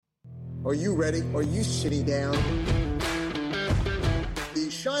Are you ready? Are you sitting down? The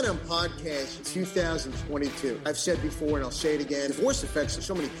Shine On Podcast 2022. I've said before and I'll say it again. Divorce affects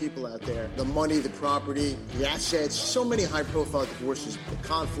so many people out there. The money, the property, the assets, so many high-profile divorces. The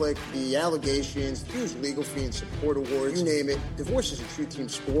conflict, the allegations, huge legal fee and support awards, you name it. Divorce is a true team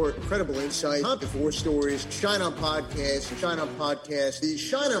sport. Incredible insight, top divorce stories. Shine On Podcast, Shine On Podcast. The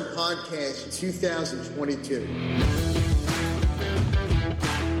Shine On Podcast 2022.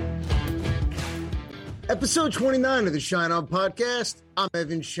 Episode 29 of the Shine On Podcast. I'm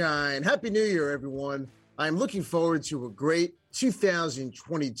Evan Shine. Happy New Year, everyone. I'm looking forward to a great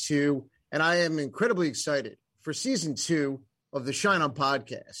 2022, and I am incredibly excited for season 2 of the Shine On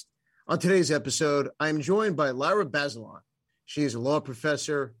Podcast. On today's episode, I'm joined by Lara Bazelon. She is a law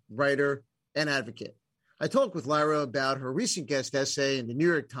professor, writer, and advocate. I talked with Lara about her recent guest essay in the New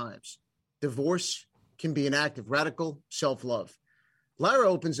York Times, Divorce Can Be an Act of Radical Self-Love. Lara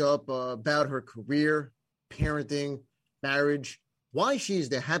opens up about her career, parenting, marriage, why she's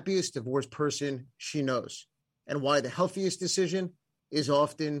the happiest divorced person she knows, and why the healthiest decision is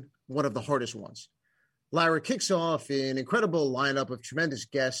often one of the hardest ones. Lara kicks off an incredible lineup of tremendous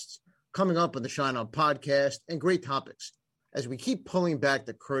guests coming up on the Shine On Podcast and great topics as we keep pulling back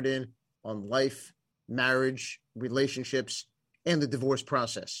the curtain on life, marriage, relationships, and the divorce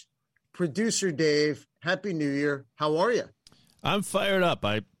process. Producer Dave, Happy New Year. How are you? I'm fired up.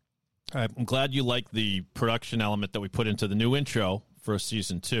 I'm glad you like the production element that we put into the new intro for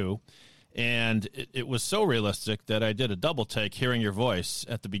season 2. And it was so realistic that I did a double take hearing your voice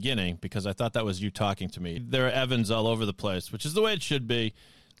at the beginning because I thought that was you talking to me. There are Evans all over the place, which is the way it should be.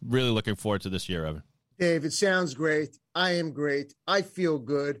 Really looking forward to this year, Evan. Dave, it sounds great. I am great. I feel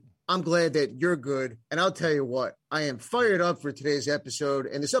good. I'm glad that you're good. And I'll tell you what, I am fired up for today's episode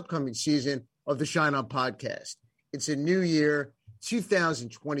and this upcoming season of the Shine On Podcast. It's a new year,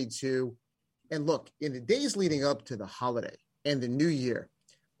 2022. And look, in the days leading up to the holiday and the new year,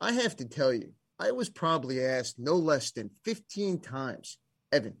 I have to tell you, I was probably asked no less than 15 times,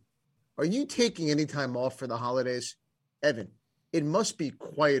 Evan, are you taking any time off for the holidays? Evan, it must be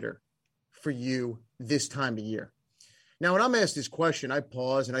quieter for you this time of year. Now, when I'm asked this question, I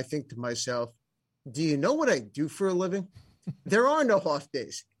pause and I think to myself, do you know what I do for a living? There are no off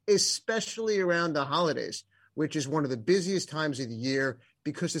days, especially around the holidays, which is one of the busiest times of the year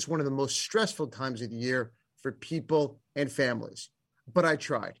because it's one of the most stressful times of the year for people and families. But I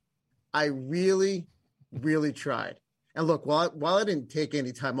tried. I really, really tried. And look, while I didn't take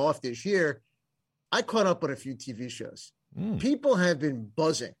any time off this year, I caught up on a few TV shows. People have been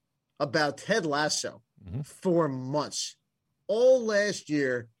buzzing about Ted Lasso for months. All last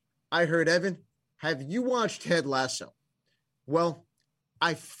year, I heard, Evan, have you watched Ted Lasso? Well,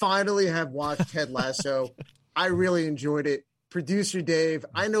 I finally have watched Ted Lasso. I really enjoyed it. Producer Dave,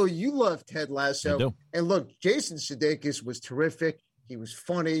 I know you love Ted Lasso. I do. And look, Jason Sudeikis was terrific. He was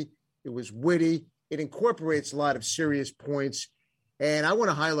funny. It was witty. It incorporates a lot of serious points. And I want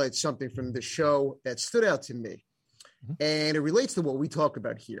to highlight something from the show that stood out to me. And it relates to what we talk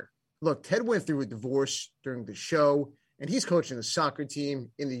about here. Look, Ted went through a divorce during the show, and he's coaching a soccer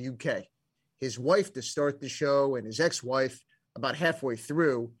team in the UK. His wife to start the show and his ex-wife about halfway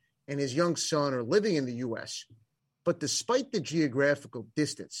through, and his young son are living in the U.S. But despite the geographical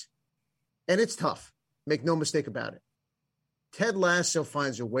distance, and it's tough, make no mistake about it, Ted Lasso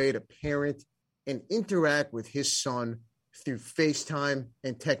finds a way to parent and interact with his son through FaceTime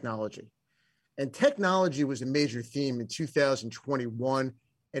and technology. And technology was a major theme in 2021,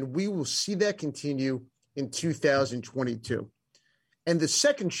 and we will see that continue in 2022. And the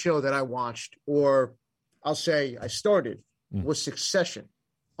second show that I watched, or I'll say I started, was Succession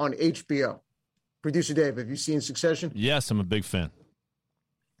on HBO. Producer Dave, have you seen Succession? Yes, I'm a big fan.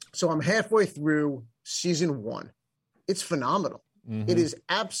 So I'm halfway through season 1. It's phenomenal. It is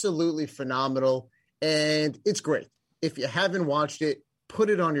absolutely phenomenal, and it's great. If you haven't watched it, put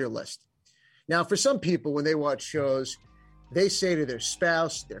it on your list. Now, for some people, when they watch shows, they say to their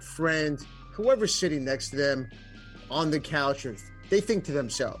spouse, their friend, whoever's sitting next to them on the couch, or they think to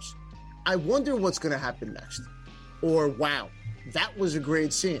themselves, I wonder what's going to happen next. Or, wow, that was a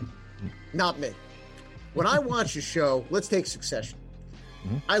great scene. Not me. When I watch a show, let's take Succession.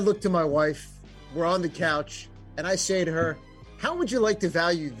 I look to my wife, we're on the couch, and I say to her, how would you like to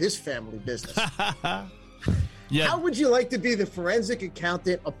value this family business? Yeah. How would you like to be the forensic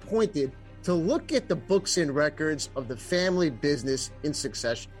accountant appointed to look at the books and records of the family business in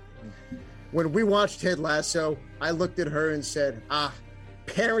Succession? When we watched Ted Lasso, I looked at her and said,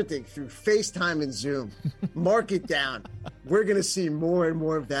 parenting through FaceTime and Zoom. Mark it down. We're going to see more and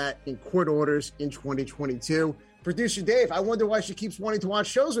more of that in court orders in 2022. Producer Dave, I wonder why she keeps wanting to watch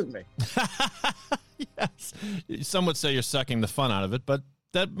shows with me. Yes. Some would say you're sucking the fun out of it, but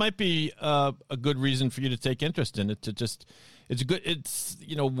that might be a good reason for you to take interest in it.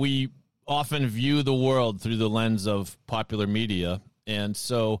 We often view the world through the lens of popular media. And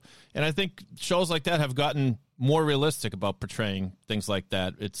I think shows like that have gotten more realistic about portraying things like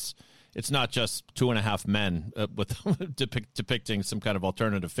that. It's not just Two and a Half Men with depicting some kind of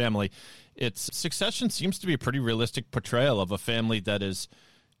alternative family. Succession seems to be a pretty realistic portrayal of a family that is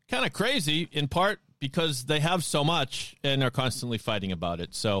kind of crazy, in part because they have so much and are constantly fighting about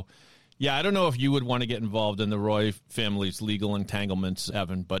it. So, yeah, I don't know if you would want to get involved in the Roy family's legal entanglements,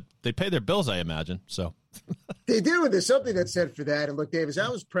 Evan, but they pay their bills, I imagine. So they do. There's something that's said for that. And look, Dave, as I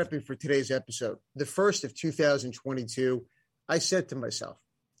was prepping for today's episode, the first of 2022, I said to myself,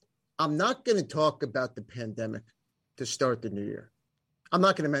 I'm not going to talk about the pandemic to start the new year. I'm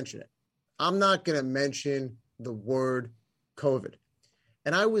not going to mention it. I'm not going to mention the word COVID.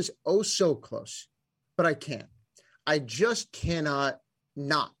 And I was oh so close, but I can't. I just cannot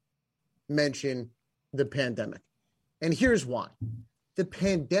not mention the pandemic. And here's why. The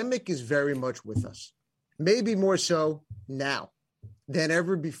pandemic is very much with us, maybe more so now than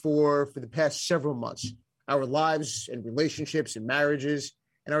ever before for the past several months. Our lives and relationships and marriages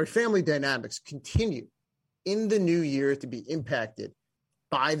and our family dynamics continue in the new year to be impacted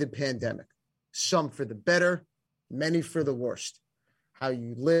by the pandemic, some for the better, many for the worst. How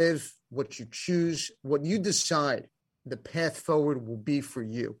you live, what you choose, what you decide the path forward will be for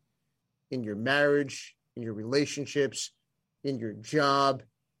you in your marriage, in your relationships, in your job.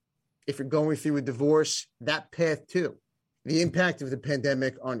 If you're going through a divorce, that path too. The impact of the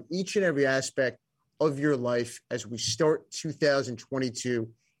pandemic on each and every aspect of your life as we start 2022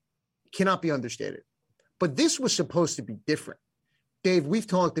 cannot be understated. But this was supposed to be different. Dave, we've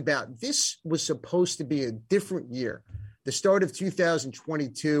talked about this was supposed to be a different year. The start of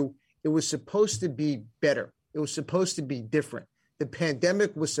 2022, it was supposed to be better. It was supposed to be different. The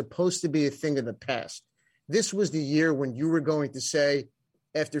pandemic was supposed to be a thing of the past. This was the year when you were going to say,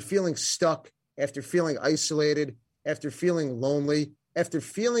 after feeling stuck, after feeling isolated, after feeling lonely, after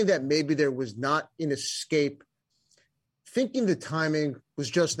feeling that maybe there was not an escape, thinking the timing was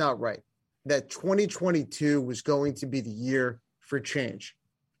just not right, that 2022 was going to be the year for change.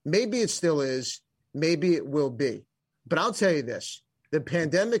 Maybe it still is, maybe it will be. But I'll tell you this, the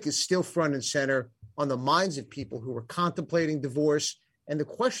pandemic is still front and center on the minds of people who are contemplating divorce, and the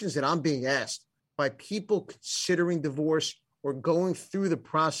questions that I'm being asked by people considering divorce or going through the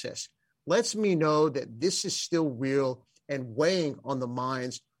process lets me know that this is still real and weighing on the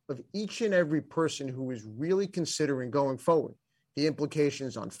minds of each and every person who is really considering going forward, the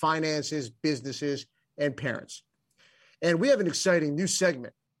implications on finances, businesses, and parents. And we have an exciting new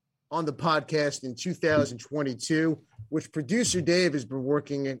segment on the podcast in 2022, which producer Dave has been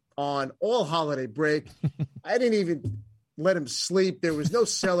working on all holiday break. I didn't even let him sleep. There was no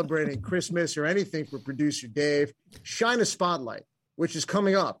celebrating Christmas or anything for producer Dave. Shine a Spotlight, which is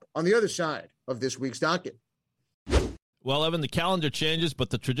coming up on the other side of this week's docket. Well, Evan, the calendar changes,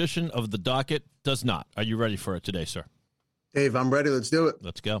 but the tradition of the docket does not. Are you ready for it today, sir? Dave, I'm ready. Let's do it.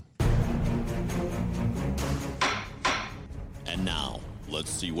 Let's go. And now,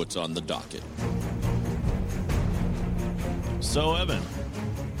 let's see what's on the docket. So, Evan,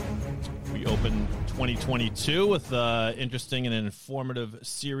 we open 2022 with an interesting and informative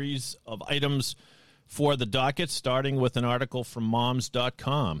series of items for the docket, starting with an article from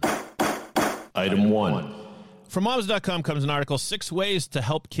moms.com. Item 1. From moms.com comes an article, 6 Ways to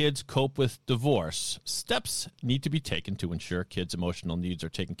Help Kids Cope with Divorce. Steps need to be taken to ensure kids' emotional needs are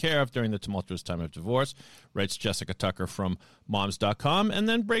taken care of during the tumultuous time of divorce, writes Jessica Tucker from moms.com, and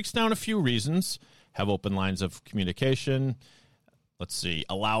then breaks down a few reasons. Have open lines of communication. Let's see.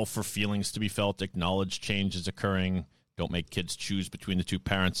 Allow for feelings to be felt. Acknowledge change is occurring. Don't make kids choose between the two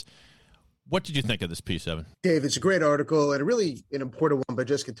parents. What did you think of this piece, Evan? Dave, it's a great article and really an important one by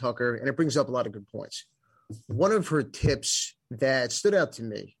Jessica Tucker, and it brings up a lot of good points. One of her tips that stood out to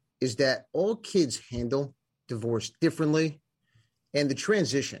me is that all kids handle divorce differently, and the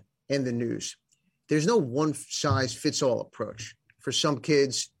transition and the news. There's no one-size-fits-all approach. For some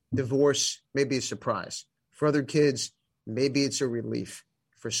kids, divorce may be a surprise. For other kids, maybe it's a relief.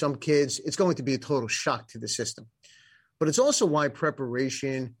 For some kids, it's going to be a total shock to the system. But it's also why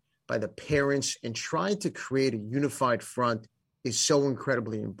preparation by the parents and trying to create a unified front is so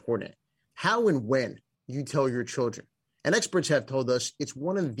incredibly important. How and when you tell your children. And experts have told us it's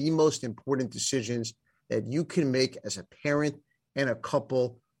one of the most important decisions that you can make as a parent and a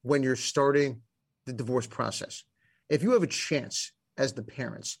couple when you're starting the divorce process. If you have a chance as the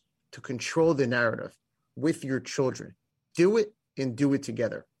parents to control the narrative with your children. Do it and do it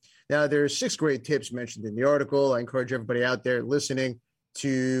together. Now, there are 6 great tips mentioned in the article. I encourage everybody out there listening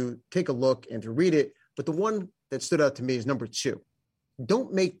to take a look and to read it. But the one that stood out to me is number 2.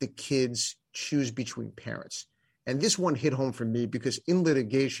 Don't make the kids choose between parents. And this one hit home for me because in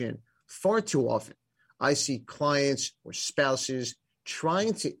litigation, far too often, I see clients or spouses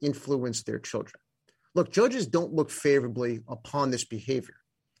trying to influence their children. Look, judges don't look favorably upon this behavior.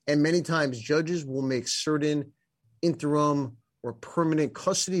 And many times judges will make certain interim or permanent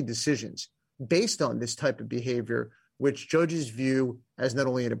custody decisions based on this type of behavior, which judges view as not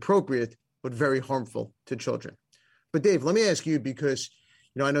only inappropriate, but very harmful to children. But Dave, let me ask you, because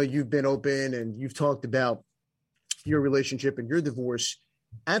I know you've been open and you've talked about your relationship and your divorce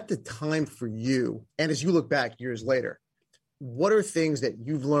at the time for you. And as you look back years later, what are things that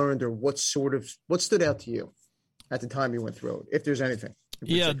you've learned, or what stood out to you at the time you went through it, if there's anything?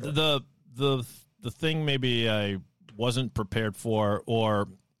 Yeah, the thing maybe I wasn't prepared for, or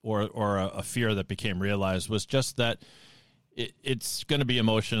a fear that became realized, was just that it's going to be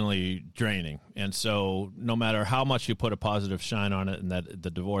emotionally draining. And so no matter how much you put a positive shine on it and that the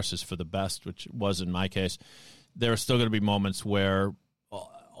divorce is for the best, which was in my case, there are still going to be moments where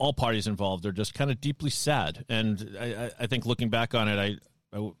all parties involved are just kind of deeply sad. And I think looking back on it,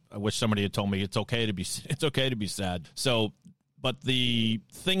 I wish somebody had told me it's okay to be sad. So, but the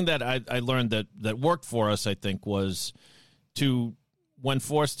thing that I learned that worked for us, I think, was to, when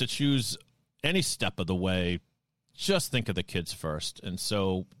forced to choose any step of the way, just think of the kids first. And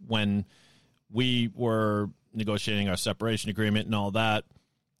so when we were negotiating our separation agreement and all that,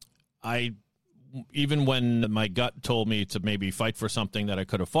 even when my gut told me to maybe fight for something that I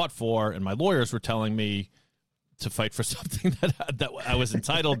could have fought for, and my lawyers were telling me to fight for something that I was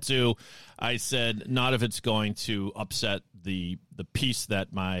entitled to, I said, not if it's going to upset the peace that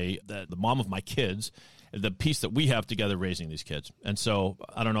the mom of my kids, the peace that we have together raising these kids. And so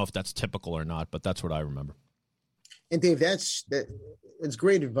I don't know if that's typical or not, but that's what I remember. And Dave, that's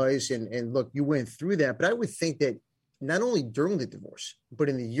great advice. And look, you went through that, but I would think that not only during the divorce, but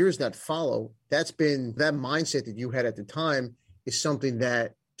in the years that follow, that mindset that you had at the time is something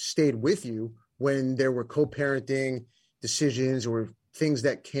that stayed with you when there were co-parenting decisions or things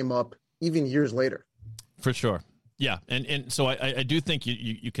that came up even years later. For sure. Yeah. And so I do think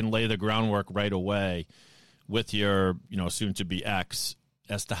you can lay the groundwork right away with your, soon to be ex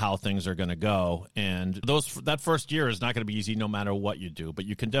as to how things are going to go. And that first year is not going to be easy no matter what you do, but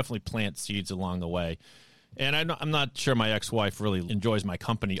you can definitely plant seeds along the way. And I'm not sure my ex-wife really enjoys my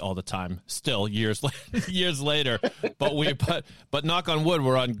company all the time still years later, but knock on wood,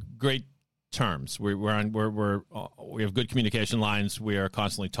 we're on great terms. We have good communication lines. We are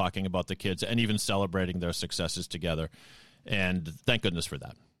constantly talking about the kids and even celebrating their successes together. And thank goodness for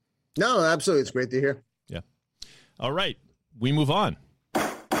that. No, absolutely. It's great to hear. Yeah. All right. We move on.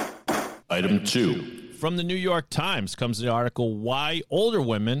 Item 2. From the New York Times comes the article, Why Older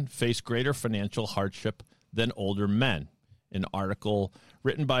Women Face Greater Financial Hardship Than Older Men. An article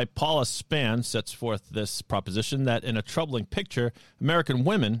written by Paula Spann sets forth this proposition that in a troubling picture, American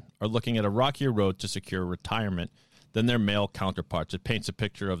women are looking at a rockier road to secure retirement than their male counterparts. It paints a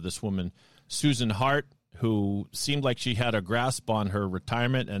picture of this woman, Susan Hart, who seemed like she had a grasp on her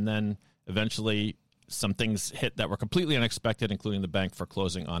retirement, and then eventually some things hit that were completely unexpected, including the bank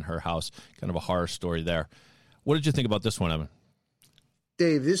foreclosing on her house. Kind of a horror story there. What did you think about this one, Evan?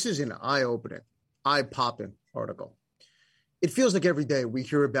 Dave, this is an eye-opening, eye-popping article. It feels like every day we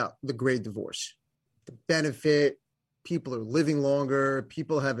hear about the great divorce, the benefit, people are living longer,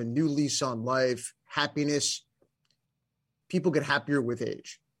 people have a new lease on life, happiness, people get happier with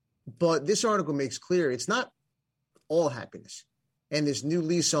age. But this article makes clear it's not all happiness. And this new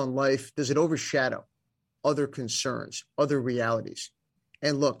lease on life, does it overshadow other concerns, other realities?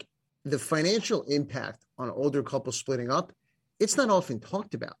 And look, the financial impact on older couples splitting up, it's not often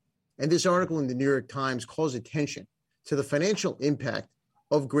talked about. And this article in the New York Times calls attention to the financial impact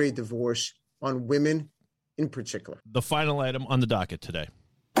of great divorce on women in particular. The final item on the docket today.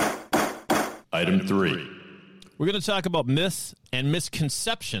 Item 3. We're going to talk about myths and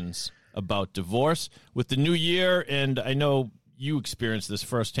misconceptions about divorce with the new year. And I know you experienced this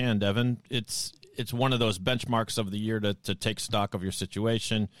firsthand, Evan. It's one of those benchmarks of the year to take stock of your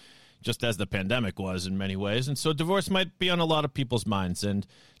situation, just as the pandemic was in many ways. And so divorce might be on a lot of people's minds. And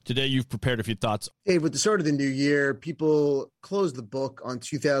today you've prepared a few thoughts. Hey, with the start of the new year, people close the book on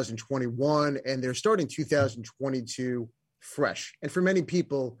 2021 and they're starting 2022 fresh. And for many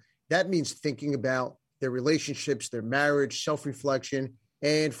people, that means thinking about their relationships, their marriage, self-reflection.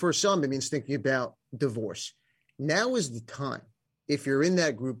 And for some, it means thinking about divorce. Now is the time, if you're in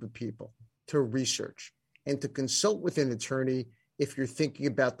that group of people, to research and to consult with an attorney if you're thinking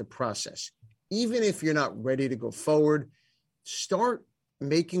about the process. Even if you're not ready to go forward, start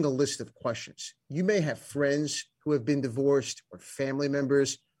making a list of questions. You may have friends who have been divorced or family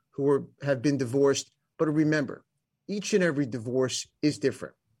members who have been divorced, but remember, each and every divorce is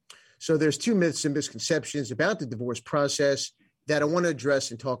different. So there's two myths and misconceptions about the divorce process that I want to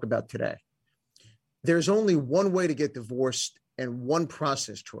address and talk about today. There's only one way to get divorced and one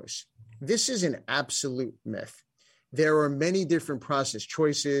process choice. This is an absolute myth. There are many different process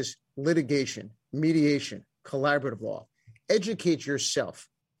choices: litigation, mediation, collaborative law. Educate yourself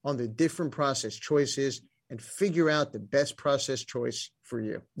on the different process choices and figure out the best process choice for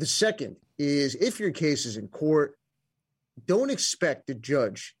you. The second is, if your case is in court, don't expect the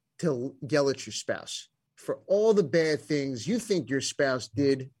judge to yell at your spouse for all the bad things you think your spouse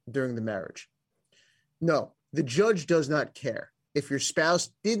did during the marriage. No, the judge does not care if your spouse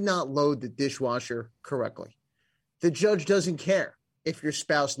did not load the dishwasher correctly. The judge doesn't care if your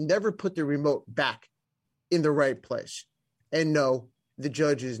spouse never put the remote back in the right place. And no, the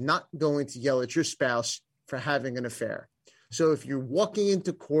judge is not going to yell at your spouse for having an affair. So if you're walking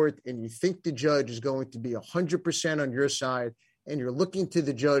into court and you think the judge is going to be 100% on your side, and you're looking to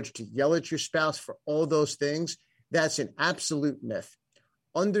the judge to yell at your spouse for all those things, that's an absolute myth.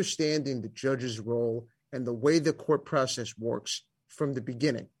 Understanding the judge's role and the way the court process works from the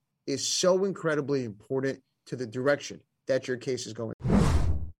beginning is so incredibly important to the direction that your case is going.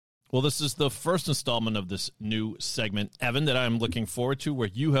 Well, this is the first installment of this new segment, Evan, that I'm looking forward to, where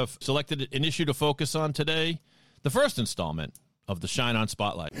you have selected an issue to focus on today. The first installment of the Shine On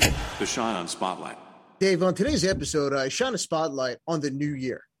Spotlight. The Shine On Spotlight. Dave, on today's episode, I shine a spotlight on the new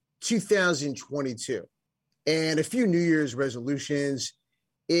year, 2022, and a few New Year's resolutions.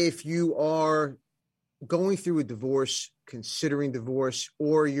 If you are going through a divorce, considering divorce,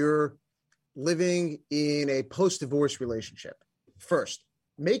 or you're living in a post-divorce relationship, first,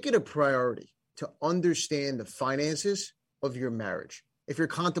 make it a priority to understand the finances of your marriage. If you're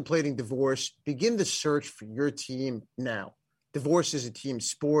contemplating divorce, begin the search for your team now. Divorce is a team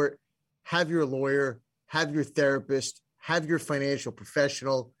sport. Have your lawyer, have your therapist, have your financial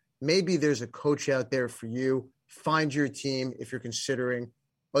professional. Maybe there's a coach out there for you. Find your team if you're considering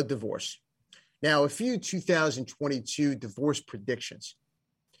a divorce. Now, a few 2022 divorce predictions.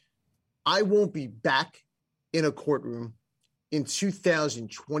 I won't be back in a courtroom in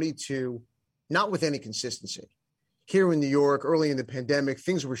 2022, not with any consistency. Here in New York, early in the pandemic,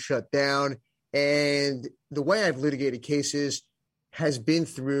 things were shut down. And the way I've litigated cases has been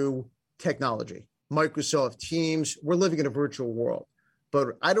through technology. Microsoft Teams, we're living in a virtual world,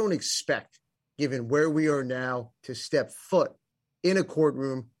 but I don't expect, given where we are now, to step foot in a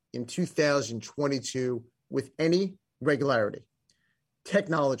courtroom in 2022 with any regularity.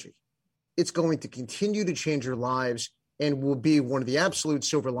 Technology, it's going to continue to change our lives and will be one of the absolute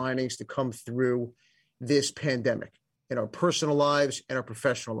silver linings to come through this pandemic in our personal lives and our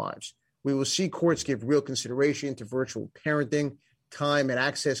professional lives. We will see courts give real consideration to virtual parenting, time and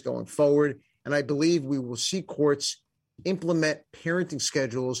access going forward. And I believe we will see courts implement parenting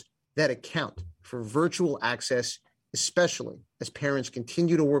schedules that account for virtual access, especially as parents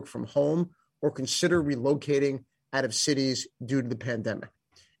continue to work from home or consider relocating out of cities due to the pandemic.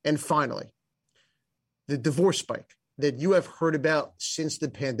 And finally, the divorce spike that you have heard about since the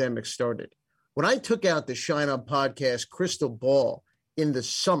pandemic started. When I took out the Shine On Podcast crystal ball in the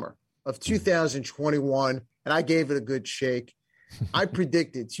summer of 2021, and I gave it a good shake, I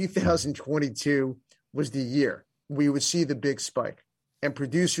predicted 2022 was the year we would see the big spike. And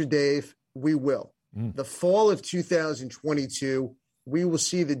producer Dave, we will. The fall of 2022, we will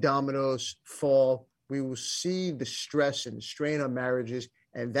see the dominoes fall. We will see the stress and the strain on marriages.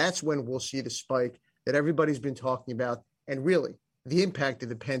 And that's when we'll see the spike that everybody's been talking about, and really the impact of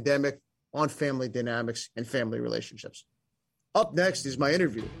the pandemic on family dynamics and family relationships. Up next is my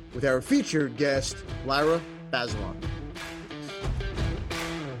interview with our featured guest, Lara Bazelon.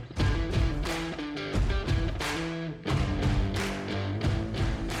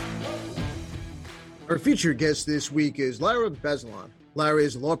 Our featured guest this week is Lara Bazelon. Lara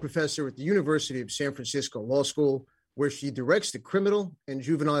is a law professor at the University of San Francisco Law School, where she directs the Criminal and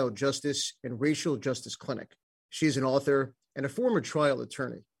Juvenile Justice and Racial Justice Clinic. She is an author and a former trial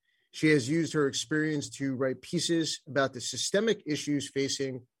attorney. She has used her experience to write pieces about the systemic issues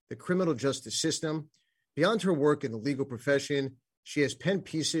facing the criminal justice system. Beyond her work in the legal profession, she has penned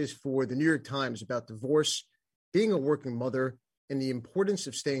pieces for the New York Times about divorce, being a working mother, and the importance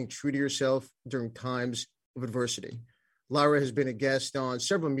of staying true to yourself during times of adversity. Lara has been a guest on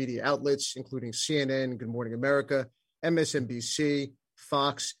several media outlets, including CNN, Good Morning America, MSNBC,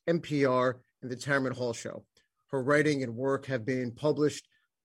 Fox, NPR, and The Tamron Hall Show. Her writing and work have been published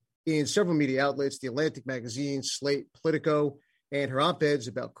in several media outlets, The Atlantic Magazine, Slate, Politico, and her op-eds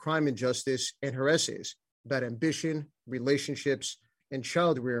about crime and justice and her essays about ambition, relationships, and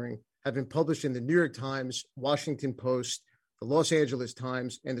child rearing have been published in the New York Times, Washington Post, the Los Angeles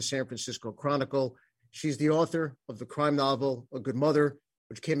Times, and the San Francisco Chronicle. She's the author of the crime novel, A Good Mother,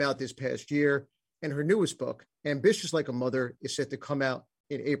 which came out this past year. And her newest book, Ambitious Like a Mother, is set to come out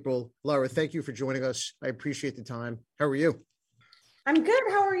in April. Lara, thank you for joining us. I appreciate the time. How are you? I'm good.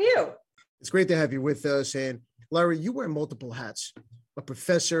 How are you? It's great to have you with us. And Lara, you wear multiple hats: a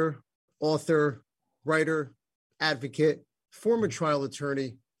professor, author, writer, advocate, former trial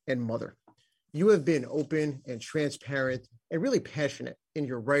attorney, and mother. You have been open and transparent and really passionate in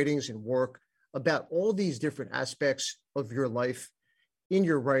your writings and work about all these different aspects of your life in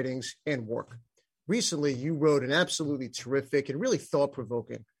your writings and work. Recently, you wrote an absolutely terrific and really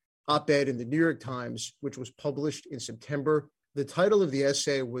thought-provoking op-ed in the New York Times, which was published in September. The title of the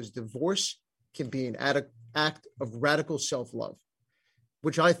essay was "Divorce Can Be an Act of Radical Self-Love,"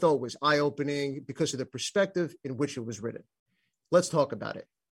 which I thought was eye-opening because of the perspective in which it was written. Let's talk about it.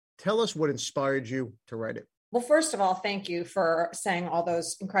 Tell us what inspired you to write it. Well, first of all, thank you for saying all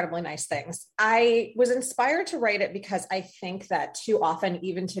those incredibly nice things. I was inspired to write it because I think that too often,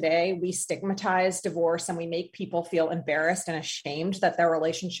 even today, we stigmatize divorce and we make people feel embarrassed and ashamed that their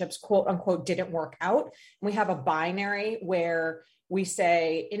relationships, quote unquote, didn't work out. And we have a binary where we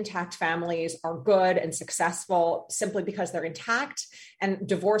say intact families are good and successful simply because they're intact, and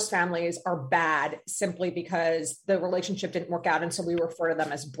divorced families are bad simply because the relationship didn't work out. And so we refer to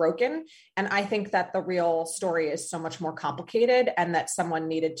them as broken. And I think that the real story is so much more complicated and that someone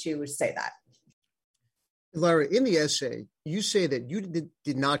needed to say that. Lara, in the essay, you say that you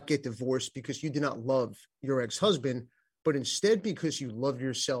did not get divorced because you did not love your ex-husband, but instead because you loved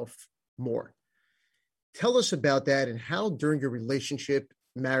yourself more. Tell us about that and how during your relationship,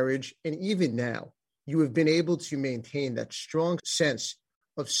 marriage, and even now, you have been able to maintain that strong sense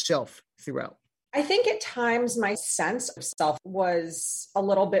of self throughout. I think at times my sense of self was a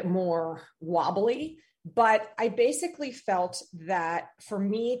little bit more wobbly, but I basically felt that for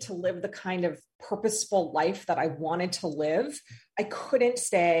me to live the kind of purposeful life that I wanted to live, I couldn't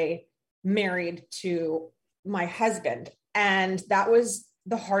stay married to my husband. And that was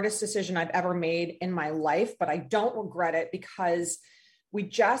the hardest decision I've ever made in my life, but I don't regret it because we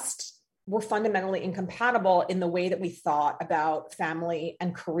just were fundamentally incompatible in the way that we thought about family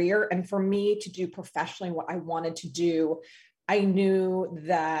and career. And for me to do professionally what I wanted to do, I knew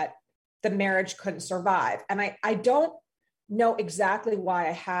that the marriage couldn't survive. And I don't know exactly why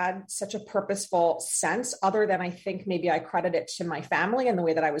I had such a purposeful sense, other than I think maybe I credit it to my family and the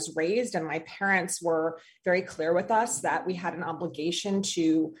way that I was raised. And my parents were very clear with us that we had an obligation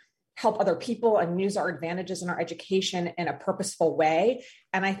to help other people and use our advantages in our education in a purposeful way.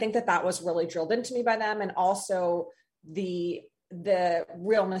 And I think that that was really drilled into me by them. And also the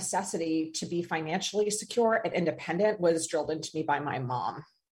real necessity to be financially secure and independent was drilled into me by my mom.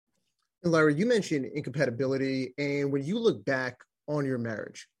 And Lara, you mentioned incompatibility. And when you look back on your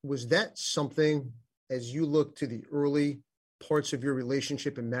marriage, was that something, as you look to the early parts of your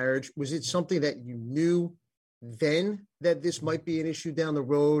relationship and marriage, was it something that you knew then that this might be an issue down the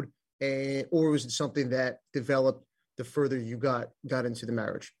road? Or was it something that developed the further you got into the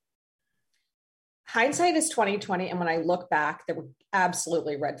marriage? Hindsight is 2020. And when I look back, there were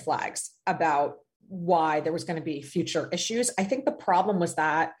absolutely red flags about why there was going to be future issues. I think the problem was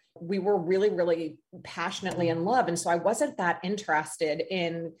that we were really, really passionately in love. And so I wasn't that interested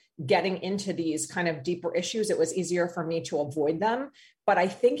in getting into these kind of deeper issues. It was easier for me to avoid them. But I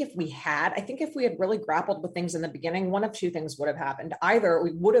think if we had really grappled with things in the beginning, one of two things would have happened. Either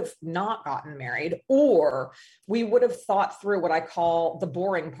we would have not gotten married, or we would have thought through what I call the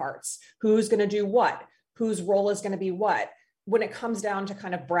boring parts. Who's going to do what? Whose role is going to be what? When it comes down to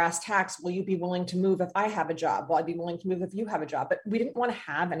kind of brass tacks, will you be willing to move if I have a job? Will I be willing to move if you have a job? But we didn't want to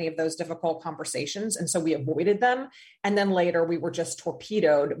have any of those difficult conversations. And so we avoided them. And then later we were just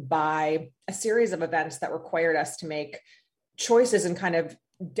torpedoed by a series of events that required us to make choices and kind of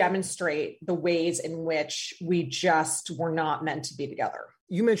demonstrate the ways in which we just were not meant to be together.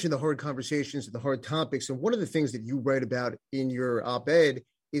 You mentioned the hard conversations and the hard topics. And one of the things that you write about in your op-ed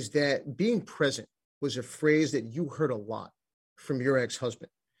is that being present was a phrase that you heard a lot from your ex-husband.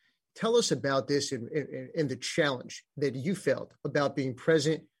 Tell us about this and the challenge that you felt about being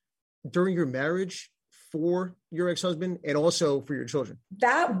present during your marriage for your ex-husband and also for your children.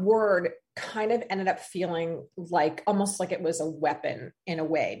 That word kind of ended up feeling like almost like it was a weapon in a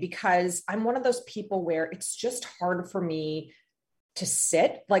way, because I'm one of those people where it's just hard for me to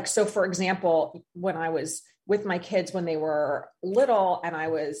sit. Like, so for example, when I was with my kids when they were little and I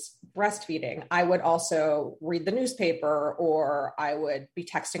was breastfeeding, I would also read the newspaper or I would be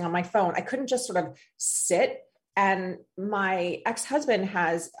texting on my phone. I couldn't just sort of sit. And my ex-husband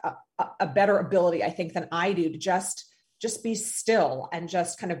has a better ability, I think, than I do to just be still and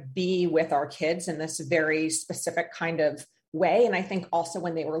just kind of be with our kids in this very specific kind of way. And I think also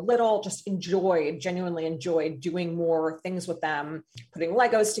when they were little, just genuinely enjoyed doing more things with them, putting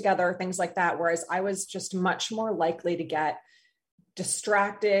Legos together, things like that. Whereas I was just much more likely to get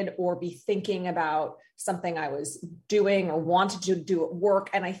distracted or be thinking about something I was doing or wanted to do at work.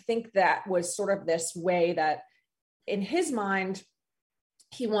 And I think that was sort of this way that in his mind,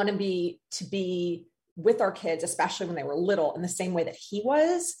 he wanted me to be with our kids, especially when they were little, in the same way that he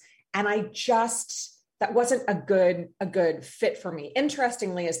was. And that wasn't a good fit for me.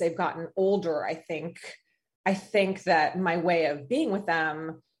 Interestingly, as they've gotten older, I think that my way of being with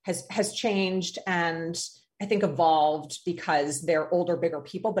them has changed and I think evolved because they're older, bigger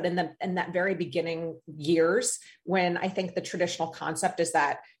people. But in that very beginning years, when I think the traditional concept is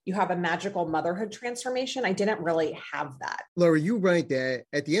that you have a magical motherhood transformation, I didn't really have that. Laura, you write that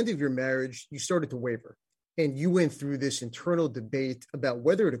at the end of your marriage, you started to waver. And you went through this internal debate about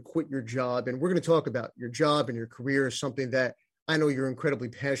whether to quit your job. And we're going to talk about your job and your career, something that I know you're incredibly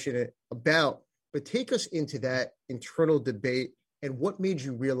passionate about. But take us into that internal debate and what made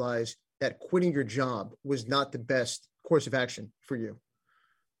you realize that quitting your job was not the best course of action for you.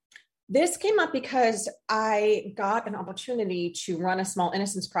 This came up because I got an opportunity to run a small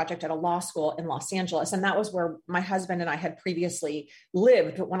innocence project at a law school in Los Angeles. And that was where my husband and I had previously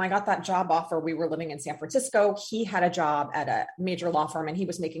lived. But when I got that job offer, we were living in San Francisco. He had a job at a major law firm and he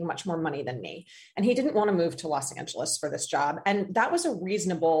was making much more money than me. And he didn't want to move to Los Angeles for this job. And that was a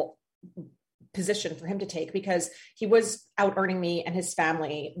reasonable position for him to take because he was out earning me and his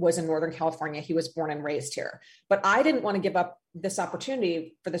family was in Northern California. He was born and raised here, but I didn't want to give up this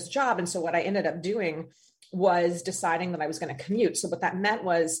opportunity for this job. And so what I ended up doing was deciding that I was going to commute. So what that meant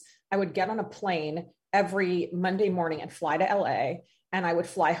was I would get on a plane every Monday morning and fly to LA, and I would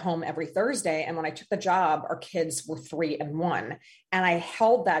fly home every Thursday. And when I took the job, our kids were 3 and 1. And I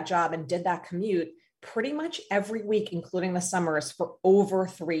held that job and did that commute pretty much every week, including the summers, for over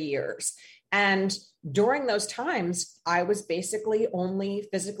 3 years. And during those times, I was basically only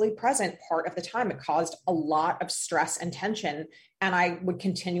physically present part of the time. It caused a lot of stress and tension. And I would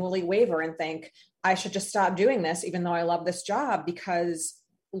continually waver and think, I should just stop doing this, even though I love this job, because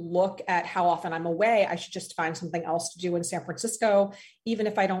look at how often I'm away. I should just find something else to do in San Francisco, even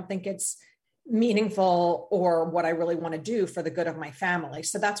if I don't think it's meaningful or what I really want to do for the good of my family.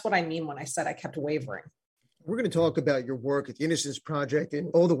 So that's what I mean when I said I kept wavering. We're going to talk about your work at the Innocence Project and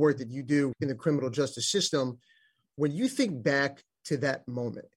all the work that you do in the criminal justice system. When you think back to that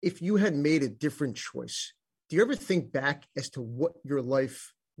moment, if you had made a different choice, do you ever think back as to what your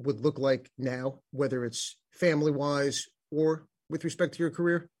life would look like now, whether it's family-wise or with respect to your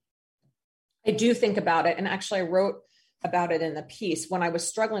career? I do think about it. And actually, I wrote about it in the piece. When I was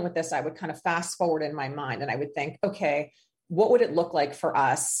struggling with this, I would kind of fast forward in my mind and I would think, okay, what would it look like for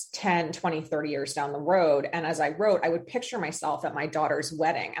us 10, 20, 30 years down the road? And as I wrote, I would picture myself at my daughter's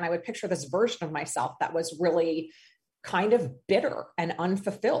wedding. And I would picture this version of myself that was really kind of bitter and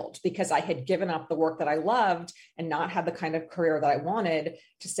unfulfilled because I had given up the work that I loved and not had the kind of career that I wanted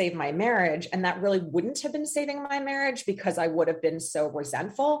to save my marriage. And that really wouldn't have been saving my marriage because I would have been so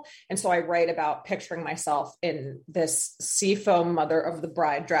resentful. And so I write about picturing myself in this seafoam mother of the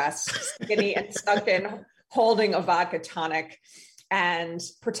bride dress, skinny and sunken, holding a vodka tonic and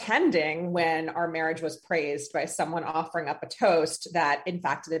pretending when our marriage was praised by someone offering up a toast that in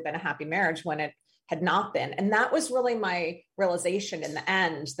fact it had been a happy marriage when it had not been. And that was really my realization in the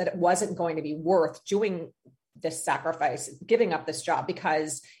end, that it wasn't going to be worth doing this sacrifice, giving up this job,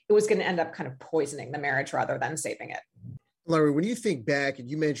 because it was going to end up kind of poisoning the marriage rather than saving it. Larry, when you think back and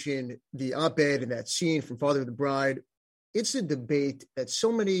you mentioned the op-ed and that scene from Father of the Bride, it's a debate that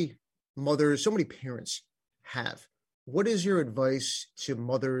so many mothers, so many parents have. What is your advice to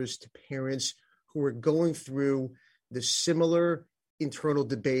mothers, to parents who are going through the similar internal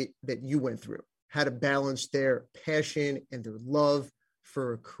debate that you went through? How to balance their passion and their love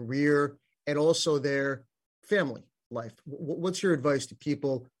for a career and also their family life. What's your advice to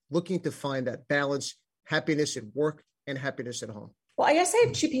people looking to find that balance, happiness at work and happiness at home? Well, I guess I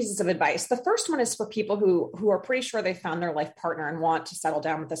have two pieces of advice. The first one is for people who are pretty sure they found their life partner and want to settle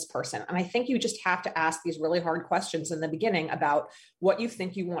down with this person. And I think you just have to ask these really hard questions in the beginning about what you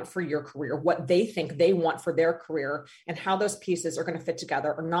think you want for your career, what they think they want for their career, and how those pieces are going to fit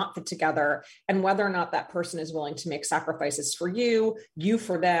together or not fit together, and whether or not that person is willing to make sacrifices for you, you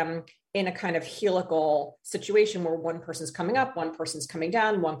for them, in a kind of helical situation where one person's coming up, one person's coming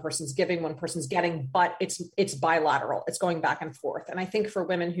down, one person's giving, one person's getting, but it's bilateral. It's going back and forth. And I think for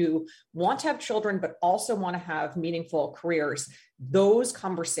women who want to have children, but also want to have meaningful careers, those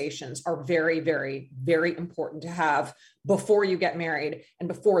conversations are very, very, very important to have before you get married and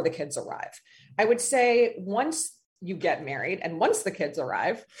before the kids arrive. I would say once you get married and once the kids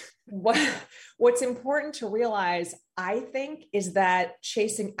arrive, what's important to realize, I think, is that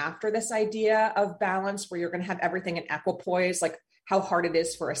chasing after this idea of balance where you're going to have everything in equipoise, like how hard it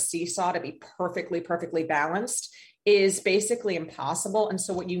is for a seesaw to be perfectly, perfectly balanced, is basically impossible. And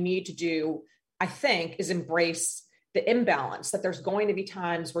so what you need to do, I think, is embrace the imbalance, that there's going to be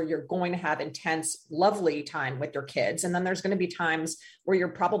times where you're going to have intense, lovely time with your kids. And then there's going to be times where you're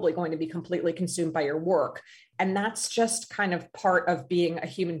probably going to be completely consumed by your work. And that's just kind of part of being a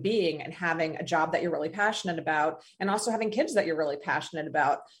human being and having a job that you're really passionate about, and also having kids that you're really passionate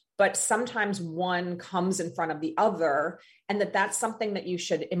about. But sometimes one comes in front of the other, and that's something that you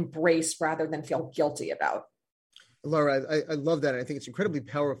should embrace rather than feel guilty about. Laura, I love that. I think it's incredibly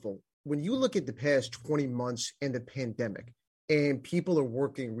powerful. When you look at the past 20 months and the pandemic and people are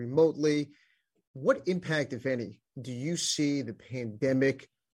working remotely, what impact, if any, do you see the pandemic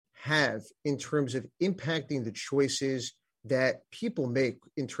have in terms of impacting the choices that people make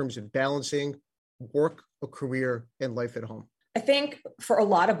in terms of balancing work, a career, and life at home? I think for a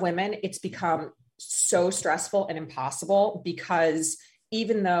lot of women, it's become so stressful and impossible because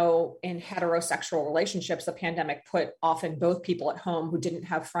even though in heterosexual relationships, the pandemic put often both people at home who didn't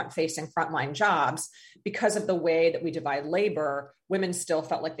have front-facing frontline jobs, because of the way that we divide labor, women still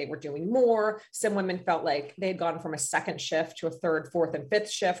felt like they were doing more. Some women felt like they had gone from a second shift to a third, fourth, and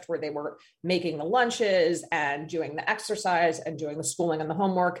fifth shift where they were making the lunches and doing the exercise and doing the schooling and the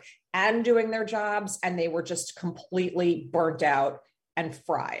homework and doing their jobs. And they were just completely burnt out and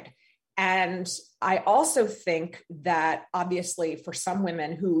fried. And I also think that obviously for some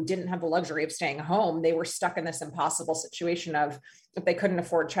women who didn't have the luxury of staying home, they were stuck in this impossible situation of if they couldn't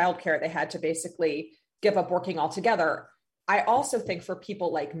afford childcare, they had to basically give up working altogether. I also think for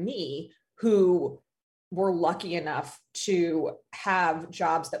people like me who were lucky enough to have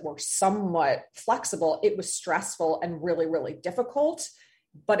jobs that were somewhat flexible, it was stressful and really, really difficult.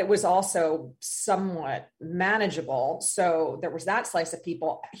 But it was also somewhat manageable. So there was that slice of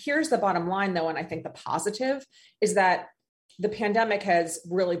people. Here's the bottom line, though, and I think the positive is that the pandemic has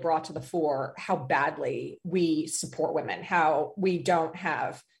really brought to the fore how badly we support women, how we don't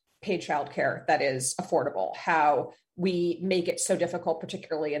have paid childcare that is affordable, how we make it so difficult,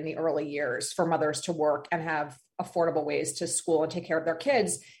 particularly in the early years, for mothers to work and have affordable ways to school and take care of their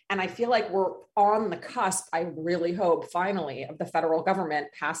kids. And I feel like we're on the cusp, I really hope, finally, of the federal government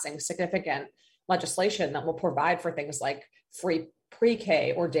passing significant legislation that will provide for things like free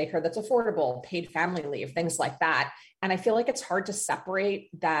pre-K or daycare that's affordable, paid family leave, things like that. And I feel like it's hard to separate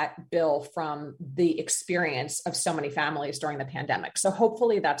that bill from the experience of so many families during the pandemic. So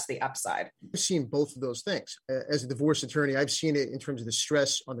hopefully that's the upside. I've seen both of those things. As a divorce attorney, I've seen it in terms of the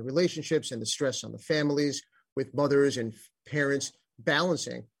stress on the relationships and the stress on the families with mothers and parents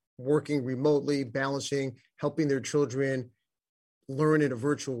balancing working remotely, balancing helping their children learn in a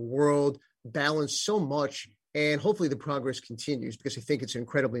virtual world, balance so much. And hopefully the progress continues because I think it's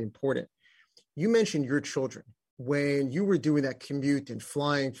incredibly important. You mentioned your children. When you were doing that commute and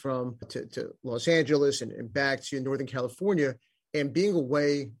flying from to Los Angeles and back to Northern California and being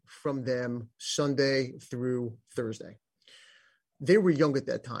away from them Sunday through Thursday, they were young at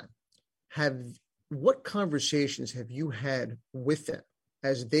that time. What conversations have you had with them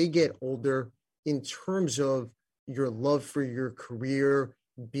as they get older in terms of your love for your career,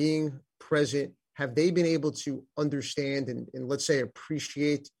 being present? Have they been able to understand and let's say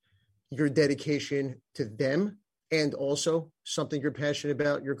appreciate your dedication to them and also something you're passionate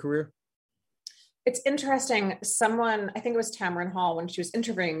about, your career? It's interesting. Someone, I think it was Tamron Hall, when she was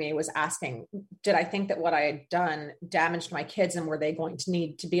interviewing me, was asking, did I think that what I had done damaged my kids and were they going to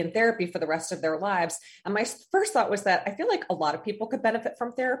need to be in therapy for the rest of their lives? And my first thought was that I feel like a lot of people could benefit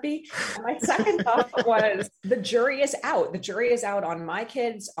from therapy. And my second thought was the jury is out. The jury is out on my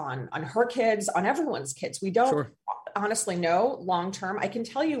kids, on her kids, on everyone's kids. We don't honestly know long-term. I can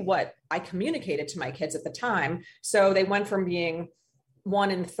tell you what I communicated to my kids at the time. So they went from being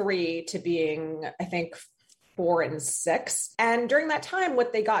 1 and 3 to being, I think, 4 and 6. And during that time,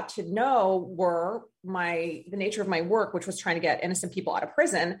 what they got to know were the nature of my work, which was trying to get innocent people out of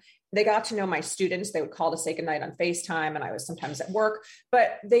prison. They got to know my students. They would call to say goodnight on FaceTime, and I was sometimes at work.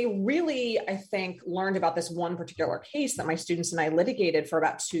 But they really, I think, learned about this one particular case that my students and I litigated for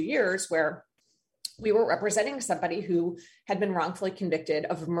about 2 years, where we were representing somebody who had been wrongfully convicted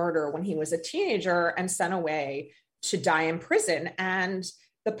of murder when he was a teenager and sent away to die in prison. And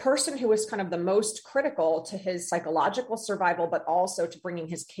the person who was kind of the most critical to his psychological survival, but also to bringing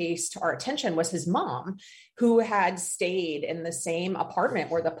his case to our attention, was his mom, who had stayed in the same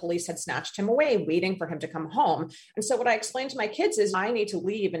apartment where the police had snatched him away, waiting for him to come home. And so what I explained to my kids is, I need to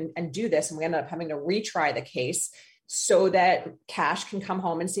leave and do this. And we ended up having to retry the case so that Cash can come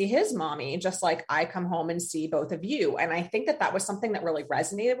home and see his mommy, just like I come home and see both of you. And I think that was something that really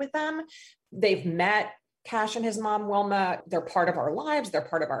resonated with them. They've met Cash and his mom, Wilma. They're part of our lives. They're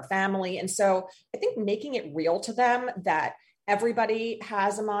part of our family. And so I think making it real to them that everybody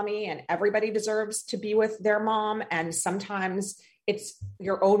has a mommy and everybody deserves to be with their mom. And sometimes it's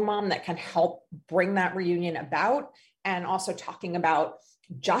your own mom that can help bring that reunion about. And also talking about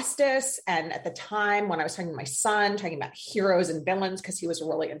justice. And at the time when I was talking to my son, talking about heroes and villains, because he was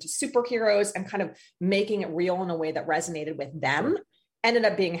really into superheroes, and kind of making it real in a way that resonated with them, ended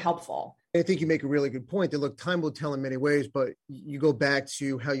up being helpful. I think you make a really good point that, look, time will tell in many ways, but you go back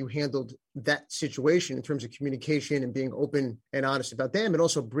to how you handled that situation in terms of communication and being open and honest about them, and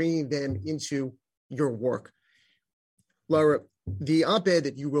also bringing them into your work. Laura, the op-ed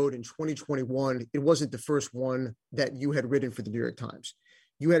that you wrote in 2021, it wasn't the first one that you had written for the New York Times.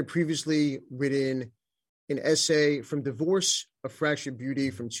 You had previously written an essay, From Divorce, A Fractured Beauty,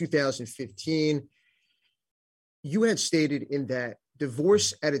 from 2015. You had stated in that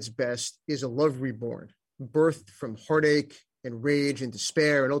divorce at its best is a love reborn, birthed from heartache and rage and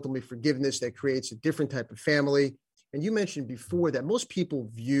despair, and ultimately forgiveness that creates a different type of family. And you mentioned before that most people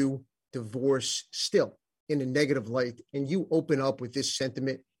view divorce still in a negative light, and you open up with this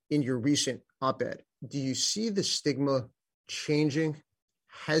sentiment in your recent op-ed. Do you see the stigma changing?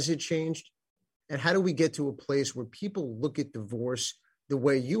 Has it changed? And how do we get to a place where people look at divorce the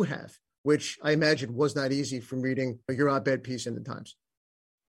way you have, which I imagine was not easy from reading your op-ed piece in the Times?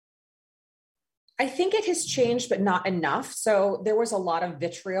 I think it has changed, but not enough. So there was a lot of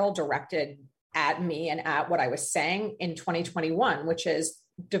vitriol directed at me and at what I was saying in 2021, which is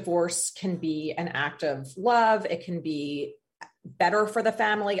divorce can be an act of love. It can be better for the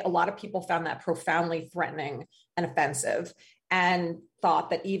family. A lot of people found that profoundly threatening and offensive, and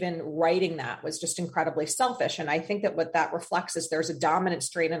thought that even writing that was just incredibly selfish. And I think that what that reflects is there's a dominant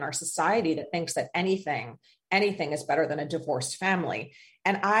strain in our society that thinks that anything is better than a divorced family.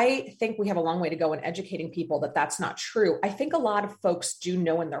 And I think we have a long way to go in educating people that that's not true. I think a lot of folks do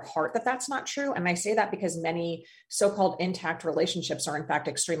know in their heart that that's not true. And I say that because many so-called intact relationships are in fact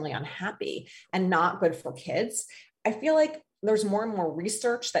extremely unhappy and not good for kids. I feel like there's more and more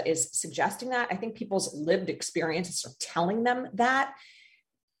research that is suggesting that. I think people's lived experiences are telling them that.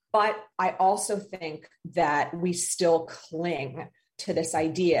 But I also think that we still cling to this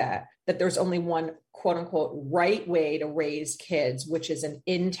idea that there's only one quote unquote right way to raise kids, which is an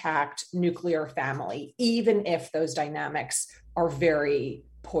intact nuclear family, even if those dynamics are very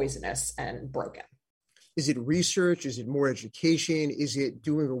poisonous and broken. Is it research? Is it more education? Is it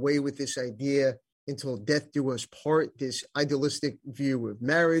doing away with this idea until death do us part, this idealistic view of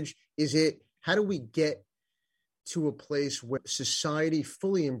marriage? Is it, how do we get to a place where society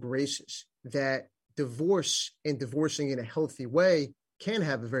fully embraces that divorce and divorcing in a healthy way can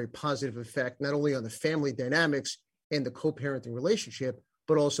have a very positive effect, not only on the family dynamics and the co-parenting relationship,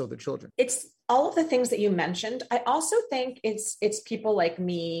 but also the children? It's all of the things that you mentioned. I also think it's people like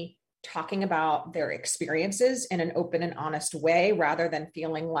me talking about their experiences in an open and honest way, rather than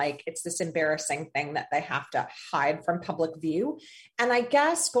feeling like it's this embarrassing thing that they have to hide from public view. And I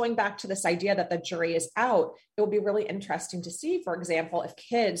guess going back to this idea that the jury is out, it will be really interesting to see, for example, if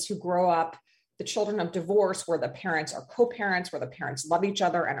kids who grow up the children of divorce, where the parents are co-parents, where the parents love each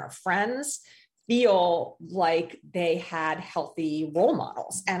other and are friends, feel like they had healthy role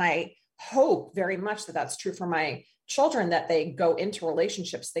models. And I hope very much that that's true for my children, that they go into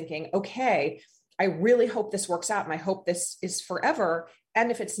relationships thinking, okay, I really hope this works out and I hope this is forever.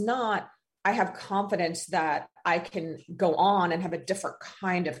 And if it's not, I have confidence that I can go on and have a different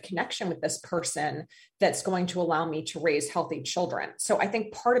kind of connection with this person that's going to allow me to raise healthy children. So I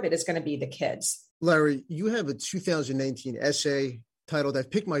think part of it is going to be the kids. Larry, you have a 2019 essay titled,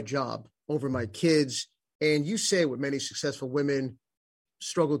 I've Picked My Job Over My Kids. And you say what many successful women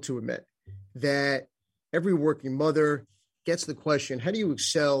struggle to admit, that every working mother gets the question, how do you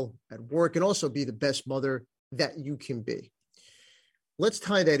excel at work and also be the best mother that you can be. Let's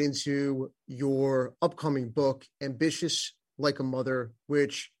tie that into your upcoming book, Ambitious Like a Mother,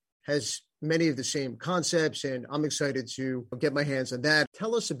 which has many of the same concepts, and I'm excited to get my hands on that.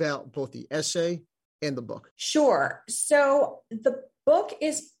 Tell us about both the essay and the book. Sure. So the book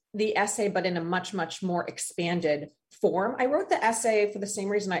is the essay, but in a much, much more expanded form. I wrote the essay for the same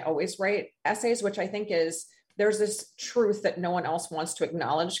reason I always write essays, which I think is there's this truth that no one else wants to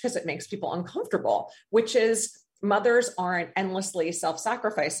acknowledge because it makes people uncomfortable, which is mothers aren't endlessly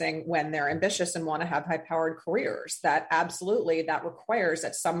self-sacrificing when they're ambitious and want to have high-powered careers. That absolutely, that requires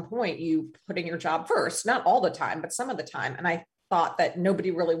at some point you putting your job first, not all the time, but some of the time. And I thought that nobody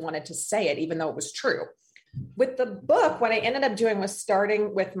really wanted to say it, even though it was true. With the book, what I ended up doing was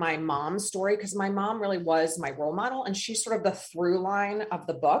starting with my mom's story, because my mom really was my role model, and she's sort of the through line of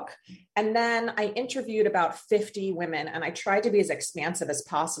the book. And then I interviewed about 50 women, and I tried to be as expansive as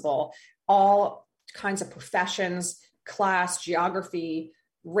possible, all kinds of professions, class, geography,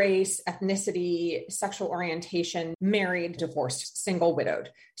 race, ethnicity, sexual orientation, married, divorced, single, widowed.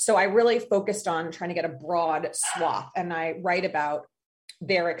 So I really focused on trying to get a broad swath, and I write about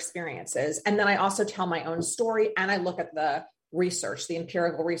their experiences. And then I also tell my own story, and I look at the research, the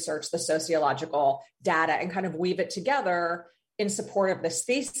empirical research, the sociological data, and kind of weave it together in support of this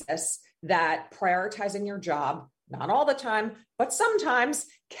thesis that prioritizing your job, not all the time, but sometimes,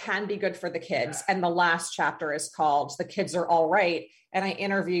 can be good for the kids. And the last chapter is called The Kids Are All Right. And I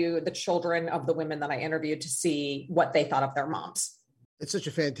interview the children of the women that I interviewed to see what they thought of their moms. It's such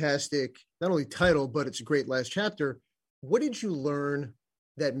a fantastic, not only title, but it's a great last chapter. What did you learn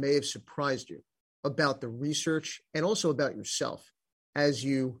that may have surprised you about the research and also about yourself as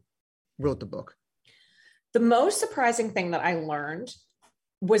you wrote the book? The most surprising thing that I learned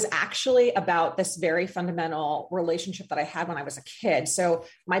was actually about this very fundamental relationship that I had when I was a kid. So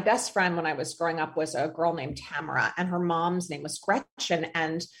my best friend when I was growing up was a girl named Tamara, and her mom's name was Gretchen.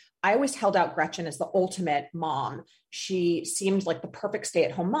 And I always held out Gretchen as the ultimate mom. She seemed like the perfect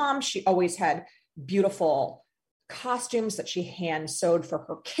stay-at-home mom. She always had beautiful costumes that she hand sewed for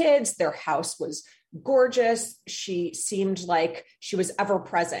her kids. Their house was gorgeous. She seemed like she was ever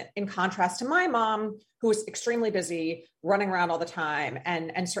present, in contrast to my mom, who was extremely busy, running around all the time,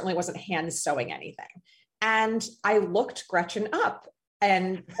 and certainly wasn't hand sewing anything. And I looked Gretchen up,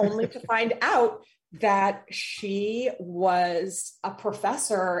 and only to find out that she was a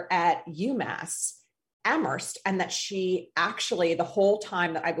professor at UMass Amherst, and that she actually, the whole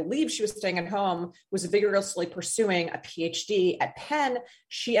time that I believe she was staying at home, was vigorously pursuing a PhD at Penn.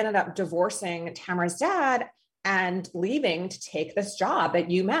 She ended up divorcing Tamara's dad and leaving to take this job at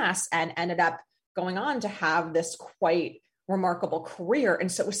UMass, and ended up going on to have this quite remarkable career.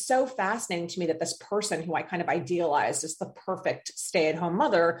 And so it was so fascinating to me that this person who I kind of idealized as the perfect stay-at-home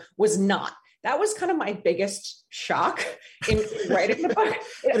mother was not. That was kind of my biggest shock in writing the book.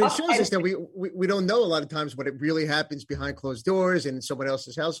 And it shows us that we don't know a lot of times what it really happens behind closed doors and in someone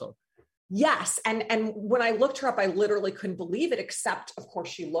else's household. Yes. And when I looked her up, I literally couldn't believe it, except of course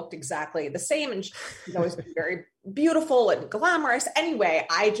she looked exactly the same. And she's always been very beautiful and glamorous. Anyway,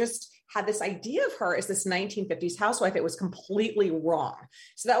 I just had this idea of her as this 1950s housewife. It was completely wrong.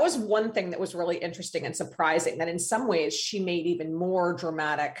 So that was one thing that was really interesting and surprising, that in some ways she made even more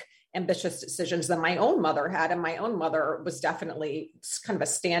dramatic, ambitious decisions than my own mother had. And my own mother was definitely kind of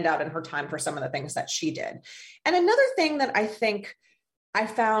a standout in her time for some of the things that she did. And another thing that I think I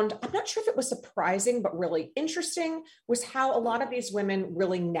found, I'm not sure if it was surprising, but really interesting, was how a lot of these women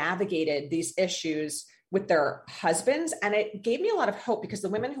really navigated these issues with their husbands. And it gave me a lot of hope, because the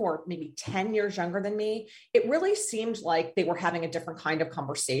women who are maybe 10 years younger than me, it really seemed like they were having a different kind of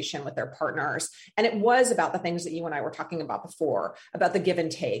conversation with their partners. And it was about the things that you and I were talking about before, about the give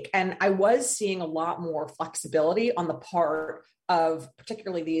and take. And I was seeing a lot more flexibility on the part of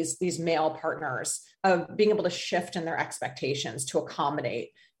particularly these male partners, of being able to shift in their expectations to accommodate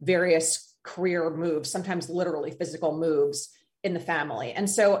various career moves, sometimes literally physical moves in the family. And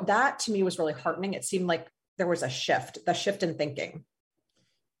so that to me was really heartening. It seemed like there was a shift in thinking.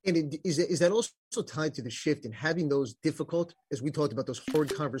 And is that also tied to the shift in having those difficult, as we talked about, those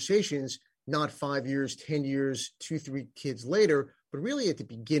hard conversations, not 5 years, 10 years, 2-3 kids later, but really at the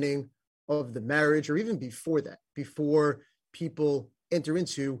beginning of the marriage, or even before that, before people enter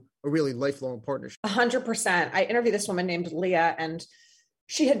into a really lifelong partnership? 100%. I interviewed this woman named Leah, and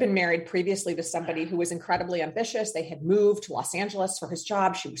she had been married previously to somebody who was incredibly ambitious. They had moved to Los Angeles for his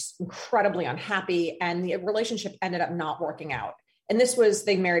job. She was incredibly unhappy, and the relationship ended up not working out. And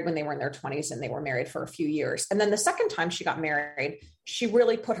they married when they were in their 20s, and they were married for a few years. And then the second time she got married, she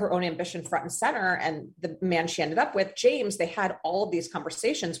really put her own ambition front and center. And the man she ended up with, James, they had all of these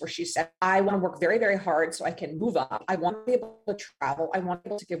conversations where she said, I want to work very, very hard so I can move up. I want to be able to travel. I want to be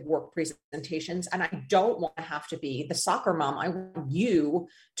able to give work presentations. And I don't want to have to be the soccer mom. I want you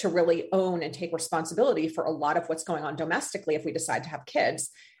to really own and take responsibility for a lot of what's going on domestically if we decide to have kids.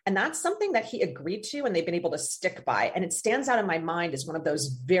 And that's something that he agreed to, and they've been able to stick by. And it stands out in my mind as one of those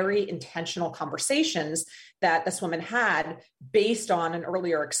very intentional conversations that this woman had based on an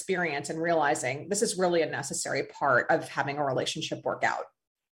earlier experience and realizing this is really a necessary part of having a relationship work out.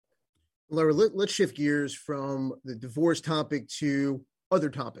 Laura, let's shift gears from the divorce topic to other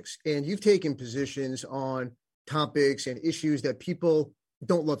topics. And you've taken positions on topics and issues that people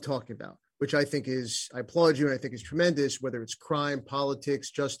don't love talking about, which I applaud you, and I think is tremendous, whether it's crime,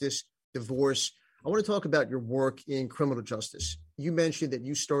 politics, justice, divorce. I want to talk about your work in criminal justice. You mentioned that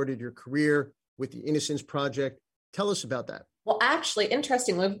you started your career with the Innocence Project. Tell us about that. Well, actually,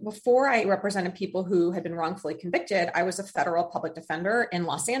 interestingly, before I represented people who had been wrongfully convicted, I was a federal public defender in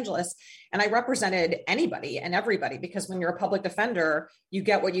Los Angeles, and I represented anybody and everybody, because when you're a public defender, you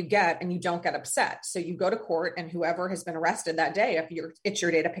get what you get and you don't get upset. So you go to court, and whoever has been arrested that day, it's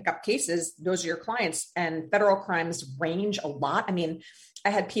your day to pick up cases, those are your clients. And federal crimes range a lot. I mean,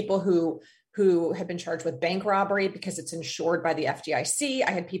 I had people who had been charged with bank robbery because it's insured by the FDIC.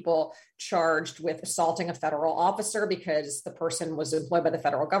 I had people charged with assaulting a federal officer because the person was employed by the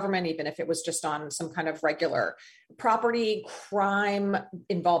federal government, even if it was just on some kind of regular property crime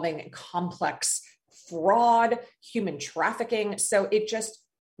involving complex fraud, human trafficking. So it just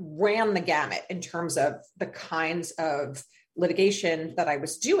ran the gamut in terms of the kinds of litigation that I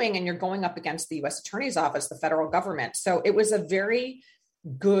was doing. And you're going up against the U.S. Attorney's Office, the federal government. So it was a very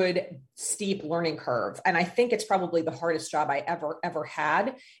good, steep learning curve. And I think it's probably the hardest job I ever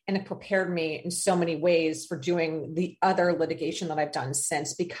had. And it prepared me in so many ways for doing the other litigation that I've done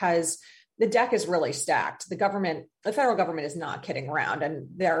since, because the deck is really stacked. The federal government is not kidding around. And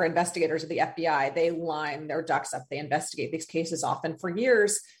there are investigators of the FBI. They line their ducks up. They investigate these cases often for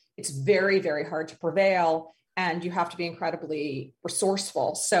years. It's very, very hard to prevail. And you have to be incredibly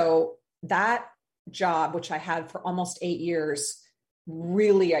resourceful. So that job, which I had for almost 8 years,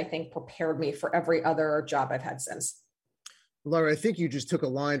 really, I think, prepared me for every other job I've had since. Laura, I think you just took a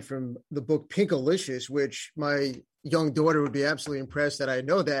line from the book Pinkalicious, which my young daughter would be absolutely impressed that I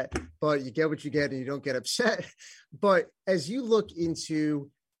know that, but you get what you get and you don't get upset. But as you look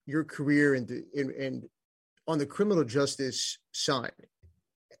into your career and on the criminal justice side,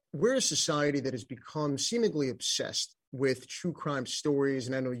 we're a society that has become seemingly obsessed with true crime stories.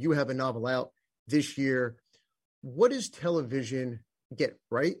 And I know you have a novel out this year. What does television get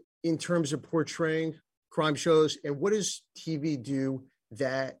right in terms of portraying crime shows, and what does TV do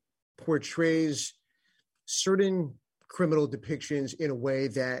that portrays certain criminal depictions in a way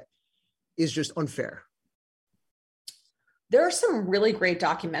that is just unfair? There are some really great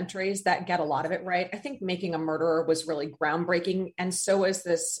documentaries that get a lot of it right. I think Making a Murderer was really groundbreaking, and so is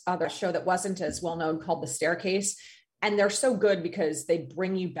this other show that wasn't as well known called The Staircase. And they're so good because they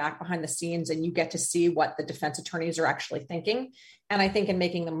bring you back behind the scenes and you get to see what the defense attorneys are actually thinking. And I think in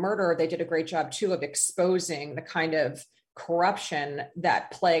Making the Murderer, they did a great job too of exposing the kind of corruption that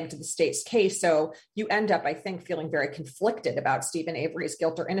plagued the state's case. So you end up, I think, feeling very conflicted about Stephen Avery's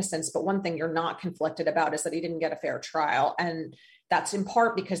guilt or innocence. But one thing you're not conflicted about is that he didn't get a fair trial. And that's in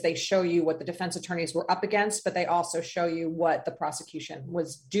part because they show you what the defense attorneys were up against, but they also show you what the prosecution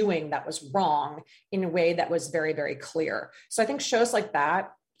was doing that was wrong in a way that was very, very clear. So I think shows like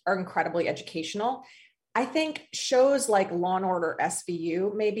that are incredibly educational. I think shows like Law and Order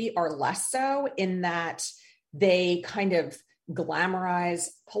SVU maybe are less so, in that they kind of glamorize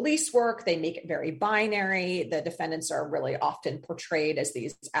police work. They make it very binary. The defendants are really often portrayed as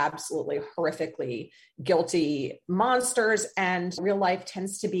these absolutely horrifically guilty monsters. And real life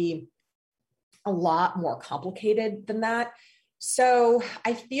tends to be a lot more complicated than that. So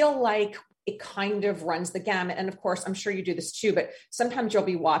I feel like it kind of runs the gamut. And of course, I'm sure you do this too, but sometimes you'll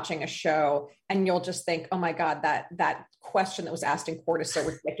be watching a show and you'll just think, oh my God, that question that was asked in court is so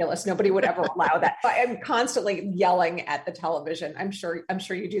ridiculous. Nobody would ever allow that. I'm constantly yelling at the television. I'm sure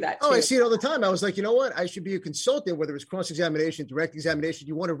you do that too. Oh, I see it all the time. I was like, you know what? I should be a consultant, whether it's cross-examination, direct examination.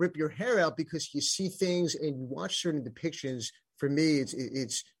 You want to rip your hair out because you see things and you watch certain depictions. For me,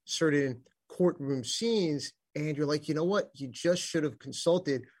 it's certain courtroom scenes. And you're like, you know what? You just should have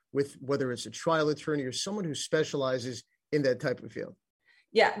consulted with whether it's a trial attorney or someone who specializes in that type of field.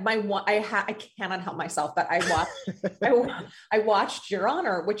 Yeah, I cannot help myself, but I watched Your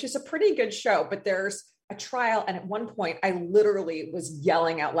Honor, which is a pretty good show, but there's a trial. And at one point, I literally was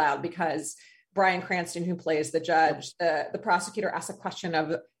yelling out loud because Bryan Cranston, who plays the judge, the prosecutor asks a question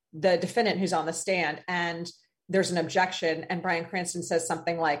of the defendant who's on the stand, and there's an objection. And Bryan Cranston says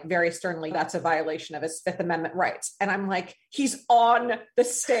something like, very sternly, that's a violation of his Fifth Amendment rights. And I'm like, he's on the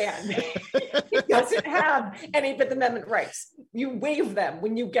stand. He doesn't have any Fifth Amendment rights. You waive them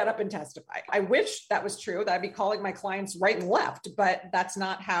when you get up and testify. I wish that was true, that I'd be calling my clients right and left, but that's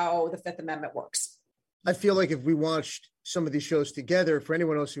not how the Fifth Amendment works. I feel like if we watched some of these shows together, for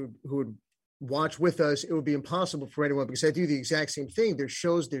anyone else who would watch with us, it would be impossible for anyone, because I do the exact same thing. There's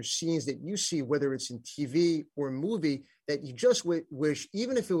shows, there's scenes that you see, whether it's in TV or movie, that you just wish,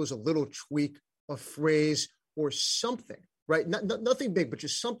 even if it was a little tweak, a phrase or something, right? Nothing big, but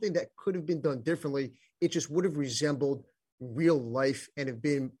just something that could have been done differently. It just would have resembled real life and have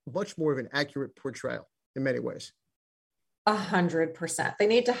been much more of an accurate portrayal in many ways. 100%. They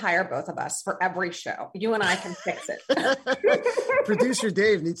need to hire both of us for every show. You and I can fix it. Producer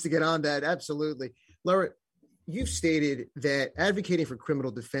Dave needs to get on that. Absolutely. Laura, you've stated that advocating for criminal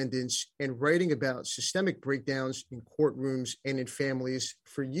defendants and writing about systemic breakdowns in courtrooms and in families,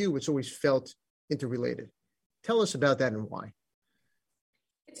 for you, it's always felt interrelated. Tell us about that and why.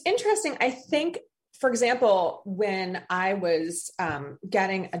 It's interesting. I think, for example, when I was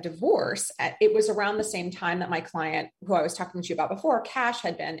getting a divorce, it was around the same time that my client, who I was talking to you about before, Cash,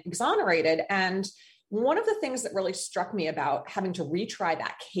 had been exonerated. And one of the things that really struck me about having to retry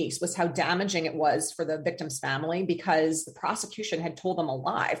that case was how damaging it was for the victim's family, because the prosecution had told them a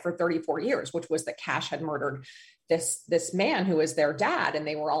lie for 34 years, which was that Cash had murdered this man who was their dad. And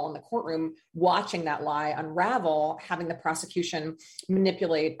they were all in the courtroom watching that lie unravel, having the prosecution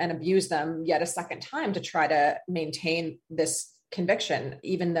manipulate and abuse them yet a second time to try to maintain this conviction,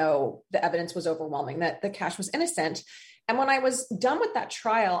 even though the evidence was overwhelming that the Cash was innocent. And when I was done with that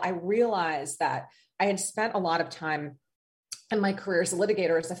trial, I realized that I had spent a lot of time in my career as a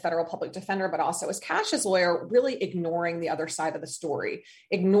litigator, as a federal public defender, but also as Cash's lawyer, really ignoring the other side of the story,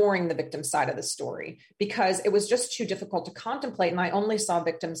 ignoring the victim side of the story, because it was just too difficult to contemplate. And I only saw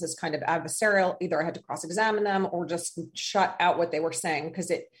victims as kind of adversarial. Either I had to cross-examine them or just shut out what they were saying,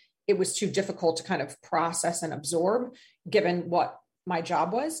 because it was too difficult to kind of process and absorb, given what my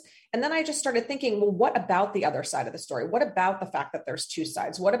job was. And then I just started thinking, well, what about the other side of the story? What about the fact that there's two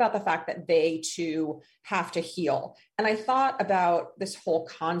sides? What about the fact that they too have to heal? And I thought about this whole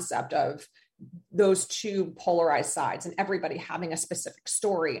concept of those two polarized sides and everybody having a specific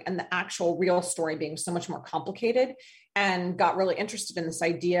story, and the actual real story being so much more complicated, and got really interested in this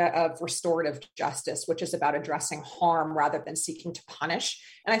idea of restorative justice, which is about addressing harm rather than seeking to punish.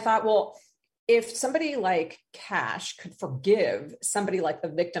 And I thought, well, if somebody like Cash could forgive somebody like the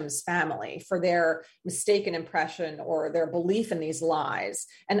victim's family for their mistaken impression or their belief in these lies,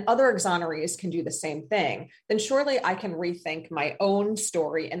 and other exonerees can do the same thing, then surely I can rethink my own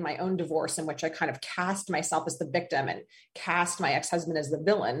story and my own divorce, in which I kind of cast myself as the victim and cast my ex-husband as the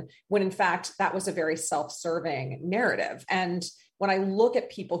villain, when in fact that was a very self-serving narrative. And when I look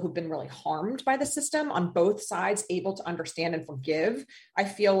at people who've been really harmed by the system on both sides, able to understand and forgive, I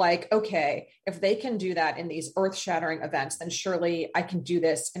feel like, okay, if they can do that in these earth-shattering events, then surely I can do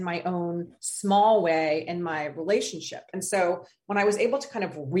this in my own small way in my relationship. And so when I was able to kind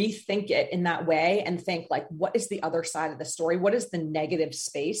of rethink it in that way and think, like, what is the other side of the story? What is the negative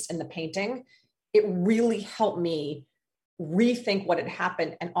space in the painting? It really helped me rethink what had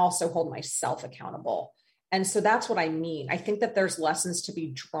happened and also hold myself accountable. And so that's what I mean. I think that there's lessons to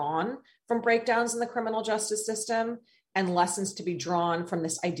be drawn from breakdowns in the criminal justice system, and lessons to be drawn from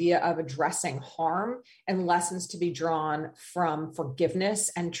this idea of addressing harm, and lessons to be drawn from forgiveness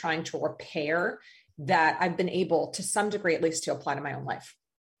and trying to repair, that I've been able, to some degree at least, to apply to my own life.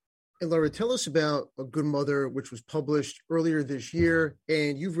 And Laura, tell us about A Good Mother, which was published earlier this year.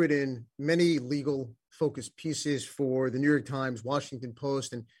 And you've written many legal focused pieces for the New York Times, Washington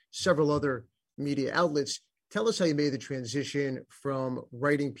Post, and several other media outlets. Tell us how you made the transition from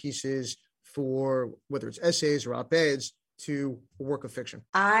writing pieces for, whether it's essays or op-eds, to a work of fiction.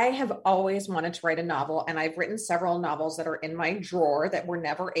 I have always wanted to write a novel, and I've written several novels that are in my drawer that were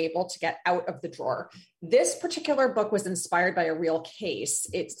never able to get out of the drawer. This particular book was inspired by a real case.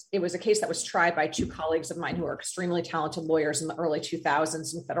 It was a case that was tried by two colleagues of mine who are extremely talented lawyers in the early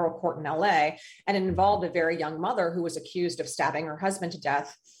 2000s in federal court in LA, and it involved a very young mother who was accused of stabbing her husband to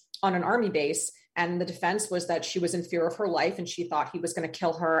death on an army base. And the defense was that she was in fear of her life and she thought he was going to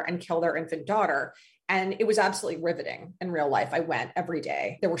kill her and kill their infant daughter. And it was absolutely riveting in real life. I went every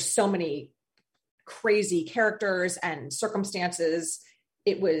day. There were so many crazy characters and circumstances.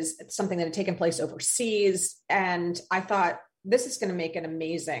 It was something that had taken place overseas. And I thought, this is going to make an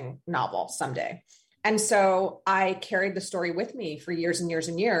amazing novel someday. And so I carried the story with me for years and years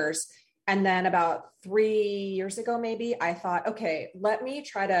and years. And then about 3 years ago, maybe, I thought, okay, let me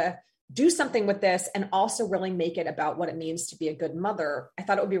try to do something with this and also really make it about what it means to be a good mother. I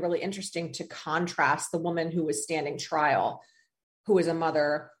thought it would be really interesting to contrast the woman who was standing trial, who is a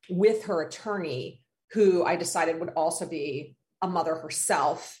mother, with her attorney, who I decided would also be a mother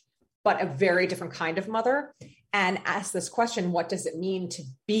herself, but a very different kind of mother. And ask this question, what does it mean to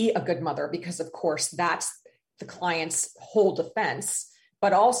be a good mother? Because of course, that's the client's whole defense,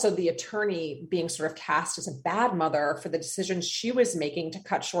 but also the attorney being sort of cast as a bad mother for the decisions she was making to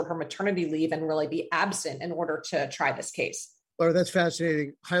cut short her maternity leave and really be absent in order to try this case. Laura, that's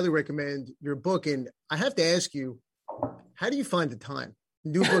fascinating. Highly recommend your book. And I have to ask you, how do you find the time?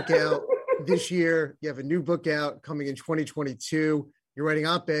 New book out this year. You have a new book out coming in 2022. You're writing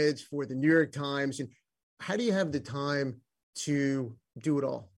op-eds for the New York Times. And how do you have the time to do it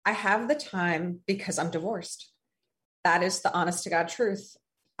all? I have the time because I'm divorced. That is the honest to God truth.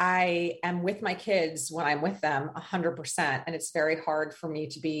 I am with my kids when I'm with them 100%. And it's very hard for me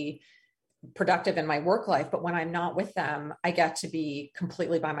to be productive in my work life. But when I'm not with them, I get to be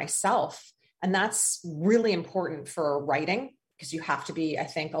completely by myself. And that's really important for writing because you have to be, I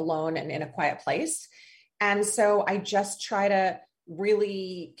think, alone and in a quiet place. And so I just try to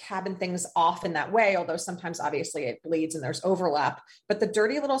really cabin things off in that way, although sometimes obviously it bleeds and there's overlap. But the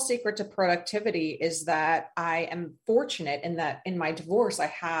dirty little secret to productivity is that I am fortunate in that in my divorce, I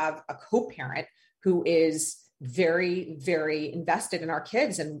have a co-parent who is very, very invested in our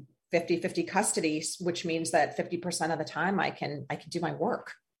kids and 50-50 custody, which means that 50% of the time I can do my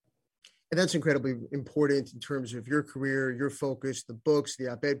work. And that's incredibly important in terms of your career, your focus, the books,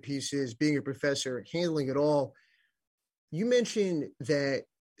 the op-ed pieces, being a professor, handling it all. You mentioned that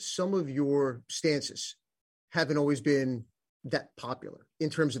some of your stances haven't always been that popular in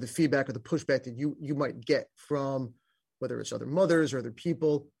terms of the feedback or the pushback that you might get from whether it's other mothers or other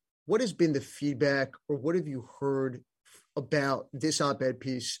people. What has been the feedback or what have you heard about this op-ed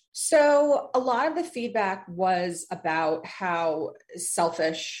piece? So a lot of the feedback was about how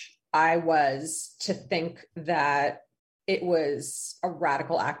selfish I was to think that it was a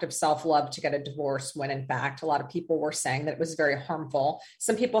radical act of self-love to get a divorce when in fact, a lot of people were saying that it was very harmful.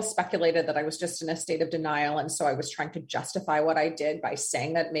 Some people speculated that I was just in a state of denial. And so I was trying to justify what I did by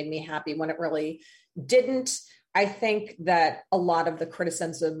saying that it made me happy when it really didn't. I think that a lot of the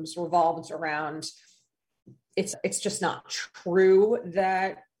criticisms revolved around it's just not true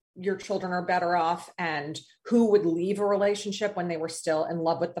that your children are better off and who would leave a relationship when they were still in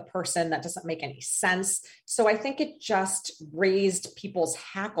love with the person. That doesn't make any sense. So I think it just raised people's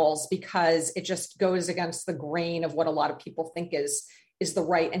hackles because it just goes against the grain of what a lot of people think is the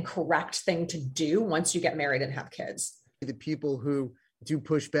right and correct thing to do once you get married and have kids. The people who do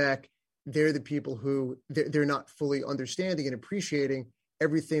push back, they're the people who they're not fully understanding and appreciating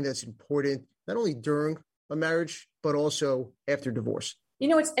everything that's important, not only during a marriage, but also after divorce. You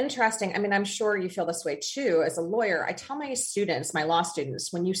know, it's interesting. I mean, I'm sure you feel this way too. As a lawyer, I tell my students, my law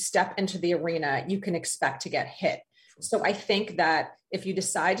students, when you step into the arena, you can expect to get hit. So I think that if you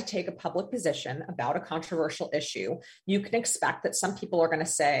decide to take a public position about a controversial issue, you can expect that some people are going to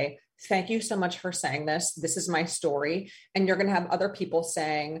say, thank you so much for saying this. This is my story. And you're going to have other people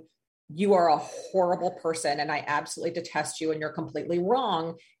saying, you are a horrible person and I absolutely detest you and you're completely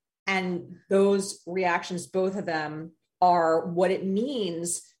wrong. And those reactions, both of them, are what it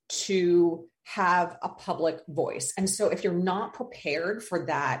means to have a public voice. And so if you're not prepared for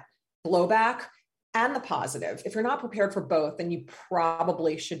that blowback and the positive, if you're not prepared for both, then you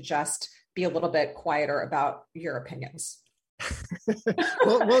probably should just be a little bit quieter about your opinions.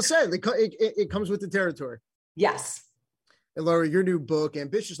 well said. It comes with the territory. Yes. And Laura, your new book,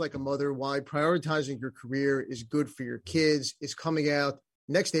 Ambitious Like a Mother, Why Prioritizing Your Career is Good for Your Kids, is coming out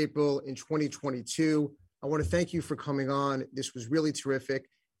next April in 2022. I want to thank you for coming on. This was really terrific.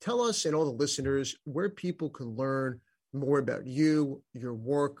 Tell us and all the listeners where people can learn more about you, your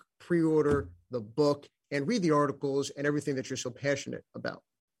work, pre-order the book, and read the articles and everything that you're so passionate about.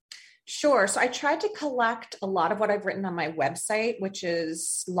 Sure. So I tried to collect a lot of what I've written on my website, which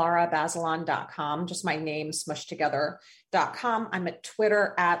is laurabazelon.com, just my name smushed together.com. I'm at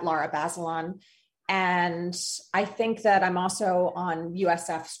Twitter at Laura Bazelon. And I think that I'm also on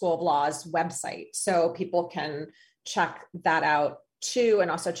USF School of Law's website. So people can check that out too, and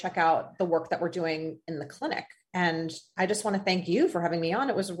also check out the work that we're doing in the clinic. And I just want to thank you for having me on.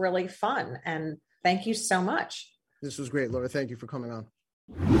 It was really fun. And thank you so much. This was great, Laura. Thank you for coming on.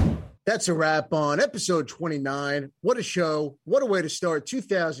 That's a wrap on episode 29. What a show. What a way to start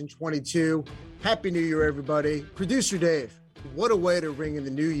 2022. Happy New Year, everybody. Producer Dave, what a way to ring in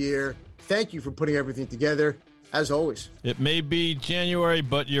the new year. thank you for putting everything together, as always. It may be January,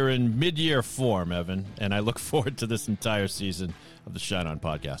 but you're in mid-year form, Evan, and I look forward to this entire season of the Shine On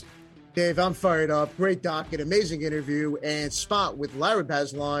podcast. Dave, I'm fired up. Great docket, amazing interview, and spot with Lara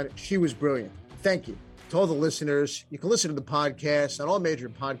Bazelon. She was brilliant. Thank you to all the listeners. You can listen to the podcast on all major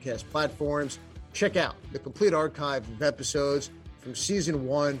podcast platforms. Check out the complete archive of episodes from season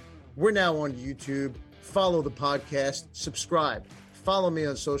 1. We're now on YouTube. Follow the podcast, subscribe, follow me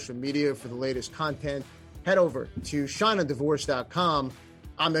on social media for the latest content. Head over to shineondivorce.com.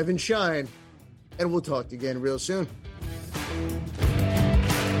 I'm Evan Shine, and we'll talk to you again real soon.